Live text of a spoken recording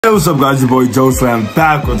Hey, what's up guys, your boy Joe Slam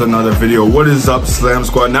back with another video. What is up, Slam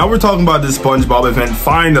Squad? Now we're talking about this SpongeBob event.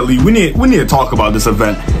 Finally, we need to talk about this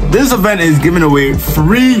event. This event is giving away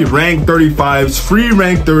free rank 35s, free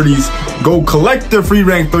rank 30s. Go collect the free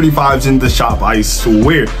rank 35s in the shop, I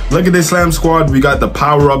swear. Look at this, Slam Squad. We got the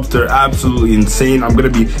power-ups. They're absolutely insane. I'm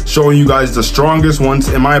going to be showing you guys the strongest ones.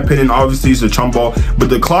 In my opinion, obviously, it's the Chum Ball. But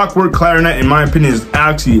the Clockwork Clarinet, in my opinion, is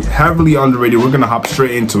actually heavily underrated. We're going to hop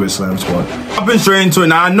straight into it, Slam Squad. Hopping straight into it.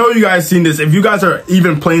 Now, I know you guys seen this. If you guys are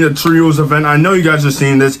even playing the trios event, I know you guys are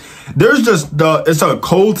seeing this. There's just it's a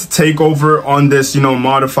cold takeover on this,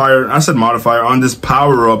 modifier. I said modifier on this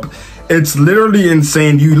power up. It's literally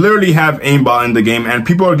insane. You literally have aimbot in the game, and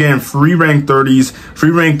people are getting free rank 30s,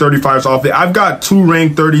 free rank 35s off it. I've got 2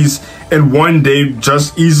 rank 30s in one day,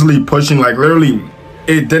 just easily pushing. Like literally,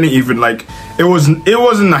 it didn't even it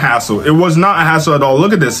wasn't a hassle. It was not a hassle at all.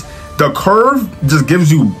 Look at this. The curve just gives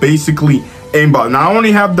you basically aimbot. Now I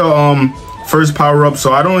only have the first power up,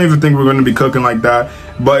 so I don't even think we're going to be cooking like that,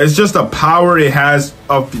 but it's just the power it has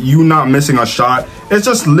of you not missing a shot. It's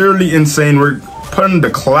just literally insane. We're putting the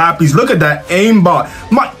clappies. Look at that aimbot.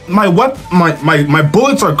 My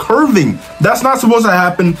bullets are curving. That's not supposed to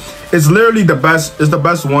happen. It's literally the best. It's the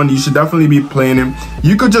best one. You should definitely be playing it.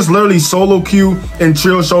 You could just literally solo queue in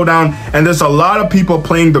Trio Showdown, and there's a lot of people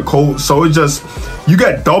playing the Colt, so it just, you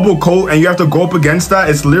get double Colt and you have to go up against that.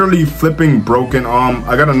 It's literally flipping broken.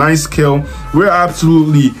 I got a nice kill. We're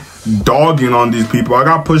absolutely dogging on these people. I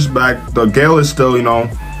got pushed back. The Gale is still,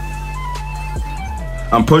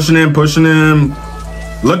 I'm pushing him.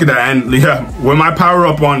 Look at that. And yeah, with my power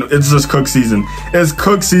up on, it's just cook season. It's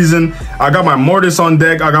cook season. I got my Mortis on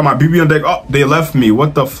deck. I got my BB on deck. Oh, they left me.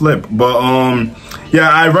 What the flip? But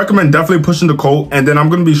yeah, I recommend definitely pushing the Colt, and then I'm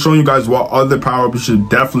going to be showing you guys what other power up you should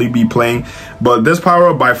definitely be playing. But this power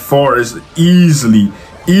up by far is easily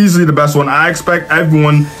the best one. I expect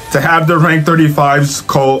everyone to have their rank 35s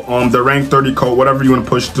Colt, the rank 30 Colt, whatever you want to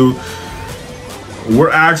push to.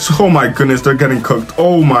 We're actually, oh my goodness, they're getting cooked.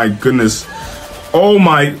 Oh my goodness. Oh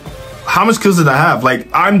my, how much kills did I have? Like,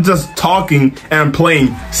 I'm just talking and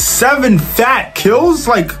playing 7 fat kills?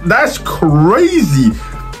 Like, that's crazy.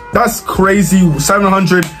 That's crazy.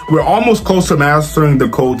 700. We're almost close to mastering the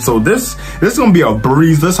code. So this is gonna be a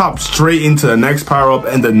breeze. Let's hop straight into the next power up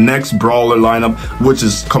and the next brawler lineup, which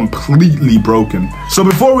is completely broken. So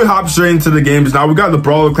before we hop straight into the games, now we got the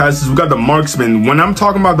brawler classes. We got the marksman. When I'm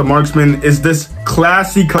talking about the marksman, is this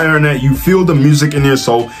classy clarinet. You feel the music in your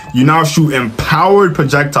soul. You now shoot empowered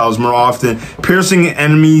projectiles more often, piercing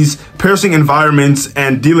enemies, piercing environments,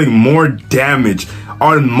 and dealing more damage.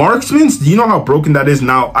 On marksmans, do you know how broken that is?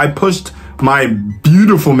 Now, I pushed my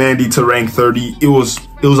beautiful Mandy to rank 30. It was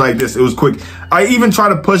like this. It was quick. I even tried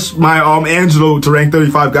to push my Angelo to rank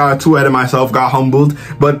 35. Got 2 ahead of myself. Got humbled.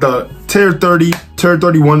 But the tier 30, tier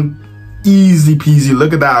 31, easy peasy.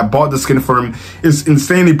 Look at that. I bought the skin for him. It's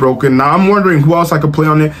insanely broken. Now, I'm wondering who else I could play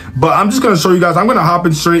on it. But I'm just going to show you guys. I'm going to hop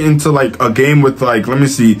in straight into like a game with let me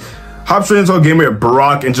see. Hop straight into a game with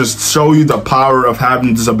Brock and just show you the power of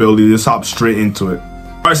having this ability. Just hop straight into it.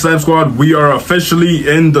 Alright, Slam Squad, we are officially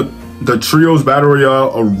in the Trios Battle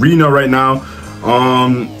Royale arena right now.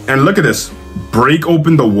 And look at this. Break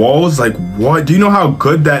open the walls. Like, what? Do you know how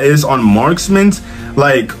good that is on marksmen?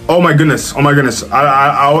 Like, oh my goodness. Oh my goodness.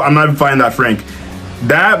 I'm not even fighting that Frank.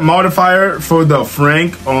 That modifier for the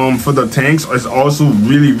Frank, for the tanks is also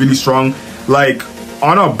really strong. Like,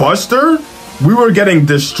 on a Buster, we were getting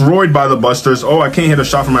destroyed by the Busters. Oh, I can't hit a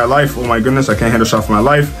shot for my life. Oh my goodness, I can't hit a shot for my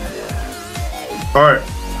life. Alright,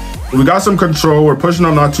 we got some control. We're pushing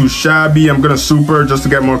up, not too shabby. I'm gonna super just to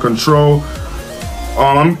get more control.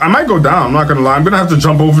 I might go down, I'm not gonna lie. I'm gonna have to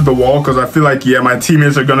jump over the wall because I feel like, yeah, my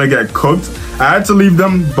teammates are gonna get cooked. I had to leave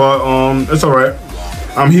them, but it's alright.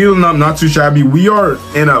 I'm healing up, not too shabby. We are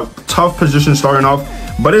in a tough position starting off,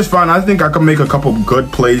 but it's fine. I think I can make a couple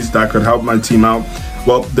good plays that could help my team out.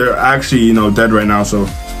 Well, they're actually, dead right now, so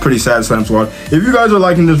pretty sad, Slam Squad. If you guys are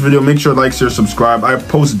liking this video, make sure to like, share, subscribe. I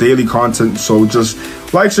post daily content, so just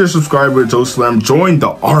like, share, subscribe with Joe Slam. Join the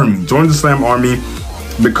army. Join the Slam army.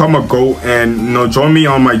 Become a GOAT, and join me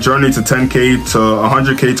on my journey to 10K to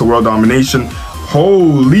 100K to world domination.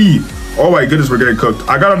 Holy, oh my goodness, we're getting cooked.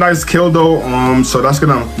 I got a nice kill though, so that's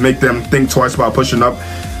gonna make them think twice about pushing up.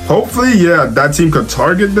 Hopefully, yeah, that team could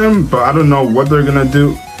target them, but I don't know what they're gonna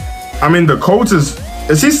do. I mean, the coach is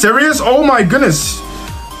he serious? Oh my goodness.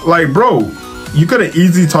 Like, bro, you could have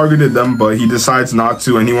easily targeted them, but he decides not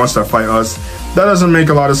to, and he wants to fight us. That doesn't make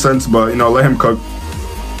a lot of sense, but, let him cook.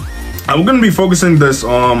 I'm going to be focusing this,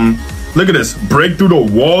 look at this. Break through the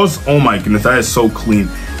walls. Oh, my goodness, that is so clean.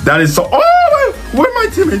 That is so, oh, where are my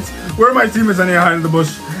teammates? Where are my teammates? I need to hide in the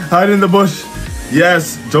bush. Hide in the bush.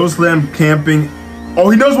 Yes, Joe Slam camping. Oh,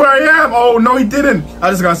 he knows where I am. Oh, no, he didn't. I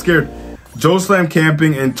just got scared. Joe Slam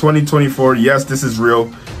camping in 2024. Yes, this is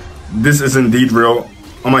real. This is indeed real.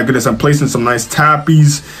 Oh my goodness, I'm placing some nice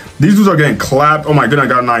tappies. These dudes are getting clapped. Oh my goodness, I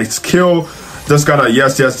got a nice kill. Just got a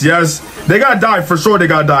yes, yes, yes. They gotta die, for sure they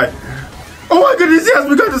gotta die. Oh my goodness, yes,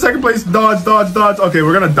 we got the second place. Dodge, dodge, dodge. Okay,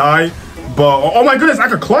 we're gonna die. But, oh my goodness, I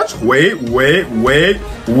could clutch. Wait.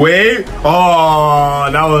 Oh,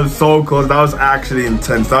 that was so close. That was actually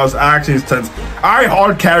intense. I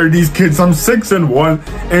hard carried these kids. I'm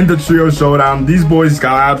 6-1 in the trio showdown. These boys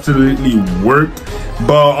got absolutely worked.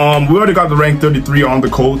 But we already got the rank 33 on the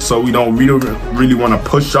code, so we don't really want to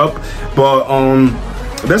push up. But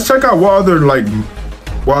let's check out what other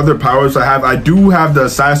powers I have. I do have the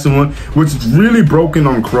assassin one, which is really broken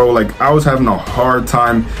on Crow. Like, I was having a hard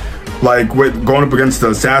time like with going up against the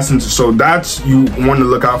assassins, so that's you want to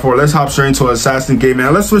look out for. Let's hop straight into an assassin game,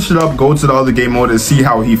 man. Let's switch it up, go to the other game mode and see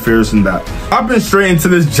how he fares in that. Hopping straight into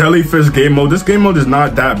this jellyfish game mode. This game mode is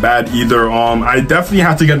not that bad either. I definitely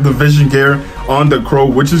have to get the vision gear on the Crow,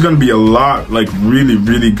 which is going to be a lot, like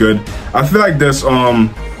really good. I feel like this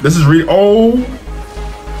is really, oh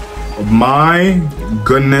my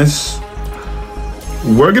goodness,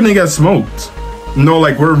 we're gonna get smoked. No,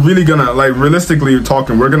 like, we're really gonna, like, realistically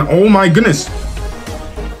talking, we're gonna, oh my goodness.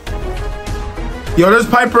 Yo, this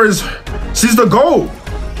Piper is, she's the GOAT.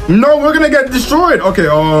 No, we're gonna get destroyed. Okay,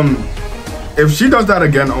 if she does that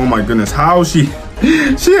again, oh my goodness, how she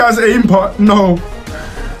has aim pot, no.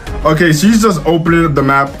 Okay, she's just opening up the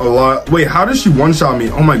map a lot. Wait, how does she one-shot me?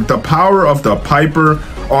 Oh my, the power of the Piper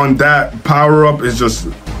on that power-up is just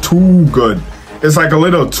too good. It's like a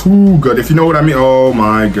little too good, if you know what I mean. Oh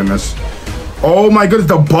my goodness. Oh my goodness,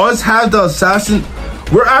 the Buzz has the assassin.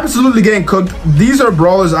 We're absolutely getting cooked. These are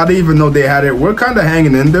brawlers I didn't even know they had it. We're kind of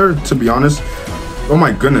hanging in there, to be honest. Oh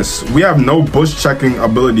my goodness, we have no bush checking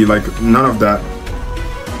ability, like none of that.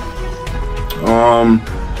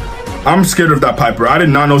 I'm scared of that Piper. I did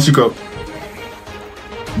not know she could.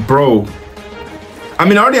 Bro, I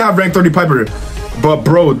mean, I already have rank 30 Piper, but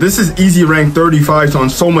bro, this is easy rank 35 on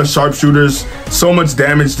so much sharpshooters, so much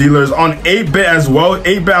damage dealers, on 8-bit as well.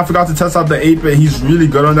 8-bit, I forgot to test out the 8-bit. He's really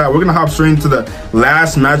good on that. We're gonna hop straight into the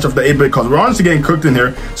last match of the 8-bit because we're honestly getting cooked in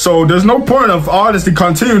here. So there's no point of honestly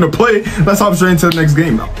continuing to play. Let's hop straight into the next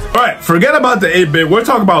game now. All right, forget about the 8-bit. We're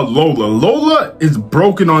talking about Lola. Lola is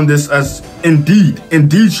broken on this, as indeed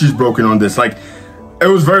she's broken on this. Like, it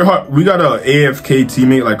was very hard. We got a AFK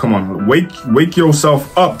teammate. Like, come on, wake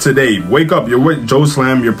yourself up today. Wake up. You're with Joe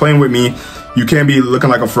Slam. You're playing with me. You can't be looking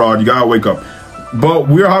like a fraud. You gotta wake up. But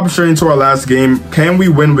we're hopping straight into our last game. Can we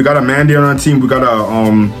win? We got a Mandy on our team. We got a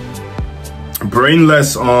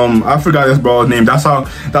brainless. I forgot this bro's name. That's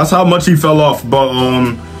how much he fell off. But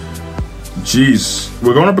jeez,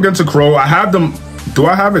 we're going up against a Crow. I have them. Do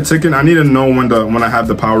I have it ticking? I need to know when I have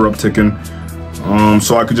the power up ticking.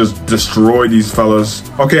 So I could just destroy these fellas.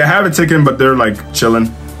 Okay, I have it ticking, but they're like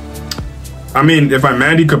chilling. I mean, if my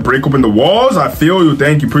Mandy could break open the walls, I feel you.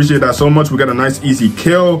 Thank you, appreciate that so much. We got a nice easy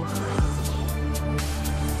kill.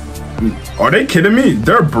 Are they kidding me?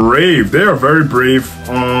 They're brave. They are very brave.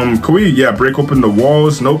 Can we, yeah, break open the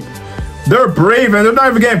walls? Nope. They're brave and they're not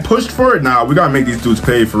even getting pushed for it. Nah, we gotta make these dudes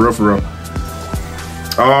pay, for real, for real.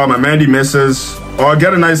 Oh, my Mandy misses. Oh, I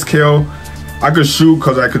get a nice kill. I could shoot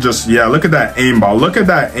because I could just, yeah, look at that aimbot. Look at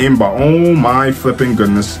that aimbot. Oh my flipping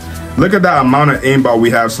goodness. Look at that amount of aimbot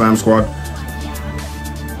we have, Slam Squad.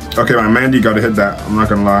 Okay, my Mandy got to hit that. I'm not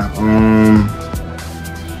going to lie.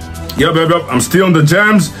 Yep. I'm stealing the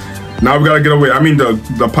gems. Now we got to get away. I mean,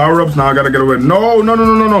 the power-ups. Now I got to get away. No.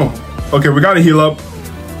 Okay, we got to heal up.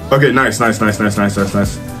 Okay, nice. I feel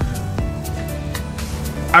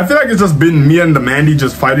like it's just been me and the Mandy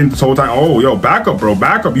just fighting this whole time. Oh, yo, back up, bro.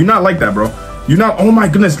 Back up. You're not like that, bro. You're not. Oh my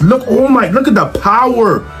goodness. Look at the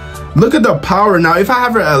power. Look at the power. Now, if I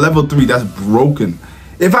have her at level 3, that's broken.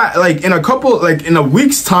 If I, like, in a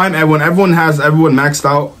week's time, and when everyone maxed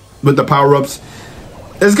out with the power-ups,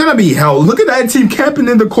 it's gonna be hell. Look at that team camping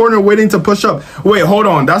in the corner waiting to push up. Wait, hold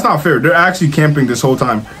on. That's not fair. They're actually camping this whole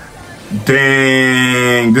time.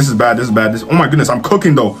 Dang, this is bad. Oh my goodness, I'm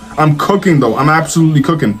cooking though. I'm absolutely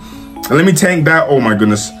cooking. And let me tank that. Oh my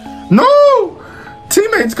goodness. No!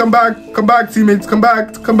 Teammates, come back. Teammates, come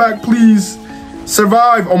back, please.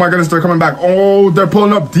 Survive. Oh my goodness, they're coming back. Oh, they're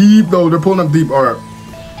pulling up deep though. All right,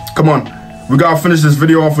 come on. We gotta finish this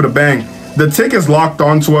video off with a bang. The tick is locked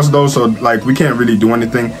onto us though, so like we can't really do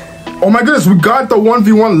anything. Oh my goodness, we got the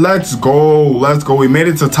 1v1. Let's go. We made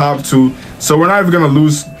it to top 2, so we're not even gonna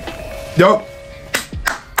lose. Yo,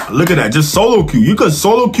 look at that, just solo queue. You could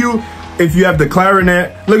solo queue if you have the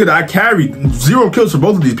clarinet. Look at that, I carried 0 kills for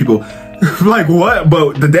both of these people. Like what?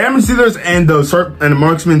 But the damage dealers and the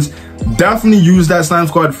marksmen definitely use that slime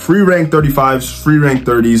squad. Free rank 35s, free rank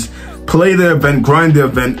 30s. Play the event, grind the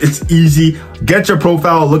event. It's easy. Get your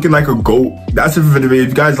profile looking like a GOAT. That's it for the video. If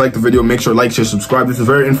you guys like the video, make sure to like, share, subscribe. This is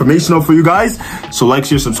very informational for you guys. So like,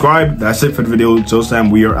 share, subscribe. That's it for the video. Joe Sam,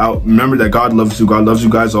 we are out. Remember that God loves you. God loves you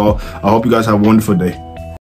guys all. I hope you guys have a wonderful day.